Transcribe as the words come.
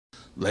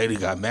Lady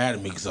got mad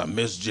at me because I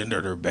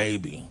misgendered her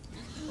baby.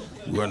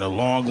 We were in a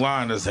long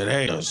line. I said,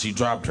 hey, she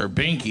dropped her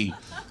binky.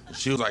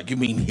 She was like, you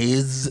mean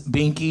his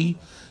binky?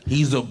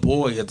 He's a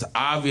boy. It's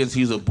obvious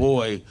he's a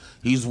boy.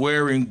 He's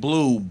wearing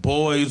blue.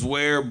 Boys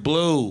wear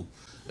blue.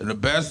 And the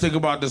best thing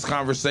about this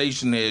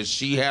conversation is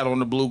she had on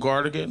the blue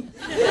cardigan.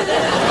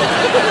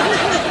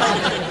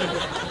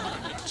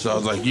 So I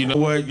was like, you know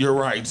what? You're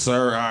right,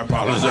 sir. I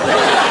apologize.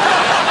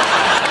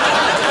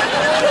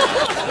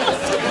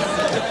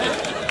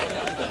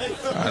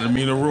 I didn't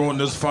mean to ruin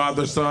this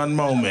father-son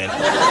moment.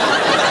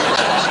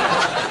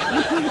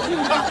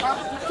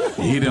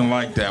 He didn't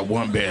like that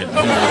one bit. He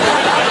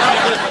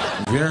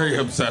was very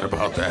upset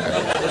about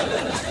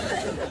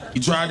that. He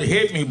tried to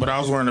hit me, but I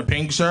was wearing a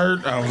pink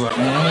shirt. I was like,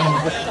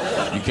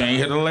 you can't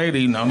hit a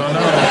lady. No, no, no.